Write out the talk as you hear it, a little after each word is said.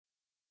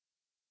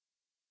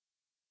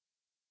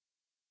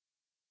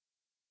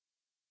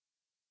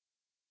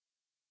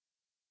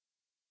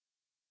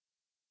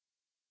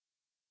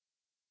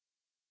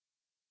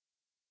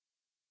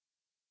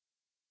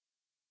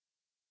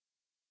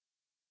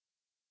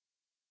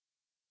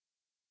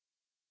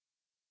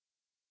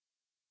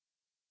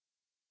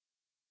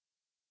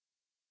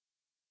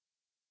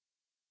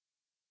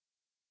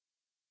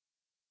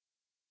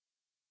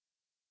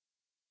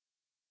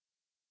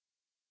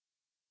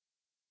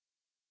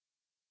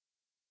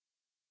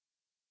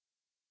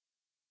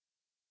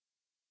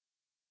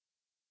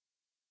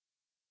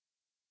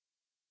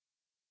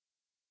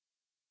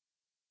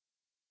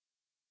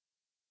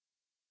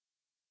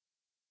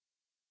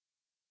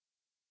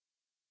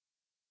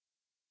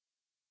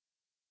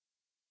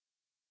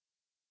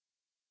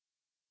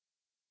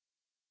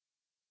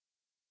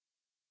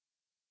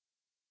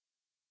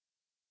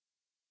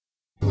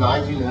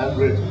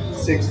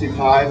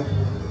1965.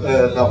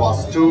 There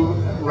was two.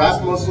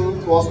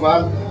 Rasmussen was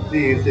one,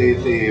 the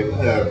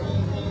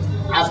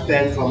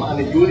husband from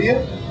Anne Julie,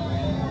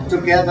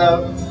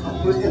 together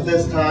in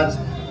this time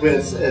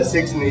with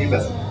six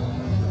neighbors.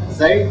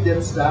 They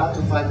did start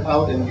to find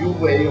out a new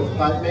way of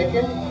pipe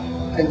making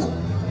and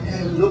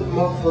look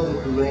more for the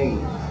grain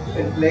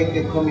and make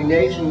a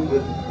combination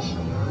with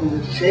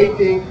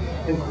shaping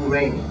and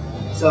grain.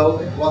 So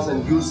it was a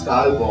new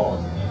style born.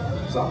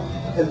 So,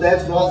 and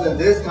that was at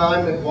this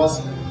time it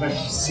was a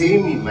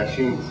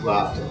semi-machine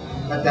crafted.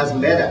 That doesn't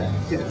matter.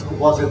 It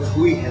was a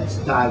freehand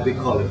style. We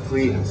call it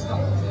freehand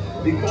style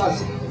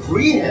because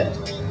freehand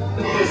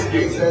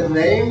is a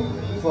name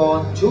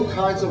for two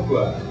kinds of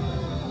work.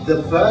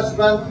 The first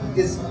one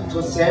is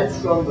to sand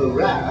from the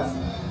raft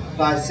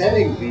by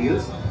sanding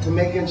wheels to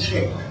make it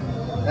shape.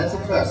 That's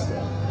the first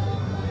step.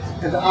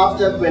 And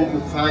after, when you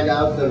find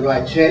out the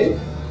right shape,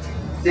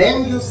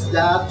 then you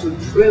start to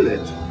drill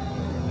it,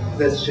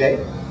 this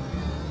shape.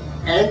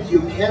 And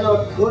you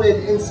cannot put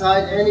it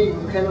inside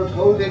you cannot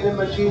hold it in a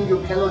machine,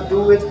 you cannot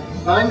do it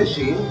by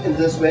machine in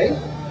this way,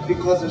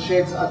 because the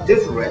shapes are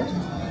different.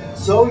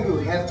 So you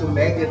have to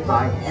make it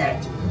by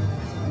hand.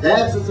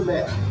 That's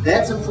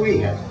a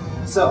freehand.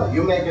 So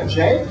you make a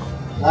shape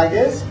like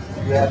this.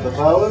 You have the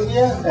bowl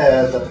here,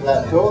 the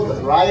plateau, the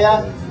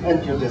dryer,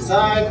 and you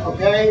decide,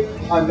 okay,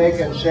 I make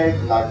a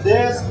shape like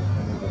this.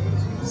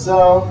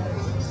 So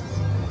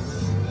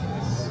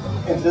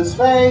in this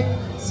way,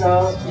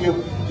 so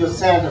you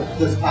sand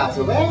this part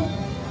away,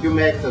 you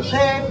make the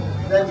shape,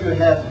 then you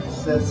have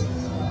this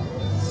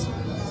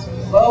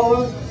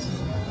bowl.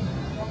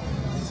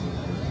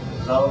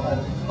 So,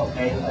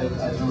 okay,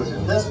 I do it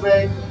in this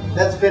way,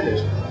 that's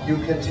finished. You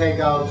can take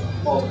out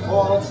all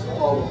faults,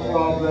 all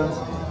problems,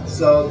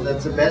 so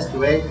that's the best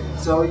way.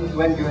 So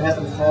when you have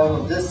a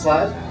fault on this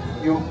side,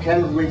 you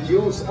can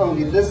reduce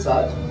only this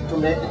side to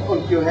make it,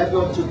 and you have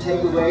not to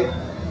take away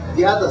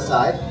the other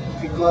side,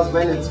 because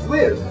when it's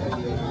weird,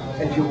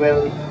 and you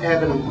will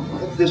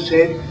have this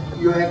shape,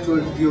 you have to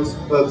reduce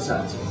both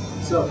sides.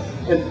 So,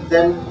 and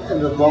then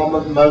in the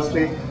moment,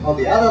 mostly on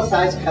the other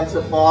side comes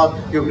the fault,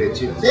 you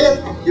reduce this,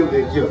 you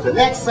reduce the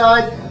next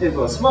side, it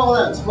was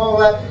smaller and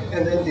smaller,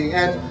 and in the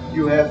end,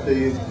 you have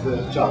the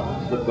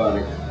chop, the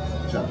burning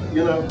chop,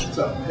 you know,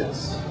 so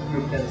it's,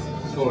 you can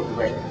throw it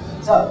away.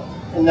 So,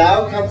 and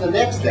now comes the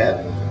next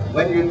step.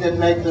 When you did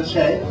make the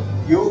shape,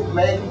 you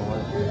make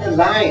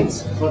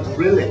lines for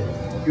drilling.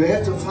 You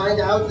have to find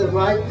out the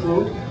right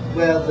point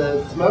where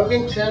the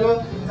smoking channel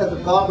and the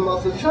bottom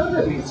of the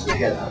chamber meets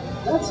together.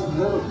 That's a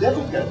little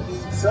difficult.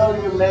 So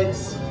you make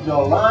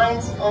your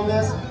lines on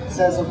this,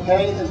 says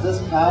okay, in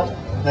this part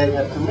they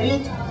have to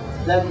meet,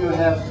 then you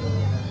have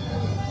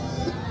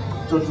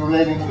to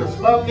drilling your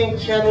smoking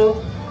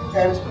channel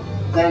and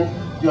then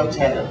your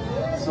tenon.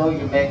 So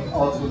you make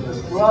also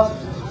this cross,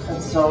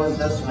 and so in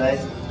this way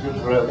you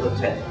drill the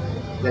tenon,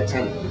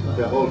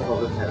 the hole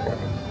for the tenon.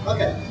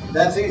 Okay,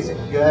 that's easy.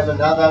 You have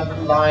another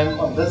line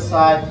on this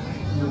side,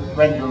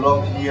 when you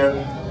look here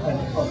and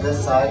on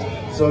this side,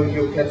 so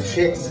you can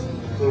fix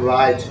the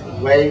right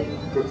way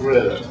to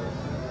drill it.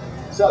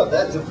 So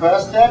that's the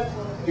first step.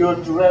 You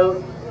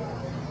drill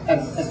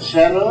a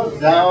channel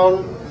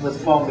down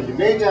with 4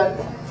 millimeter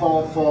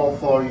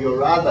for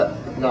your other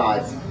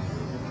knife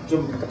to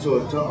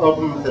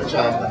open the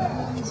chamber.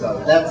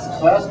 So that's the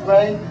first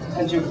way,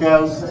 and you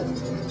go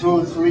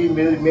 2-3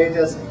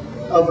 millimeters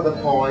over the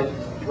point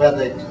where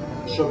they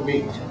should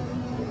meet.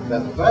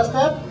 That's the first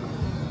step.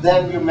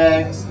 Then you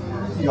make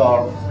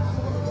your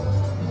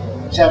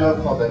channel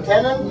for the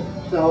tenon,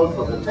 the hole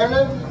for the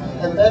tenon,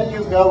 and then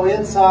you go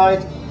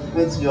inside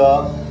with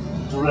your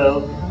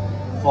drill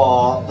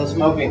for the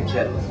smoking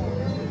channel.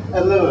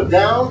 A little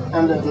down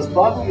under this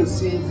bottom you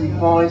see the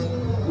point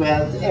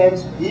where it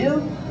ends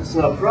here, it's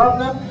no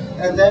problem,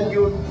 and then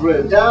you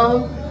drill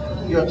down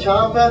your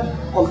chamber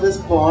on this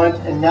point,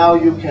 and now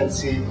you can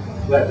see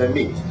where they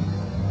meet.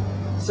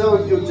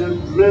 So you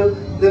drill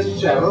this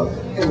channel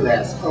in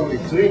less, only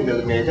 3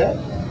 millimeter.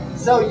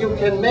 So you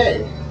can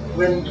make,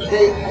 when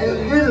they a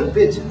little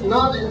bit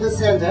not in the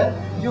center,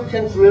 you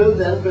can drill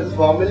them with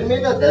 4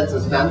 millimeter. That's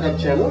a standard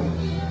channel.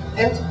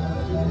 And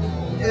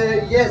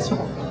yes,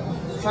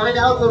 find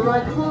out the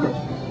right point.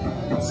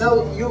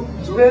 So you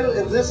drill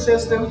in this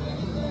system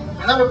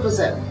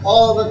 100%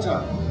 all the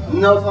time.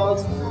 No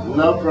faults,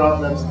 no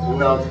problems,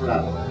 no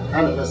trouble.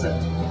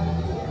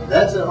 100%.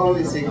 That's the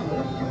only secret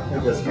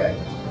in this game.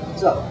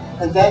 So,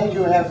 and then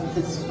you have,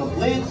 it's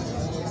complete,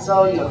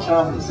 so your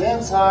chamber is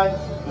inside,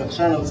 your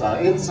channels are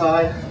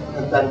inside,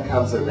 and then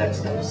comes the next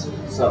steps.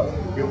 So,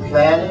 you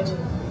plan it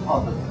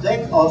on the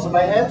deck, also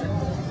by hand,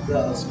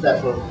 the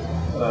special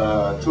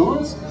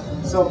tools.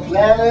 So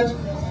plan it,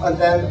 and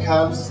then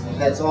comes,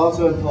 that's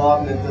also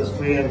important in this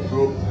freehand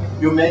group,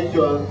 you make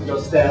your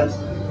stands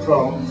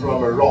from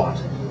a rod,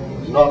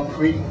 not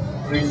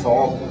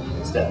pre-formed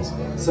stands.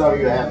 So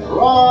you have a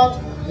rod,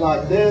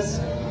 like this,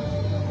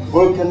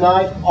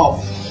 vulcanite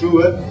of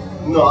sure,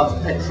 not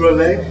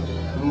acrylic.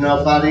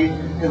 Nobody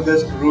in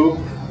this group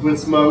will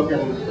smoke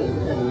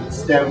and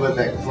stand with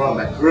it from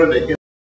acrylic.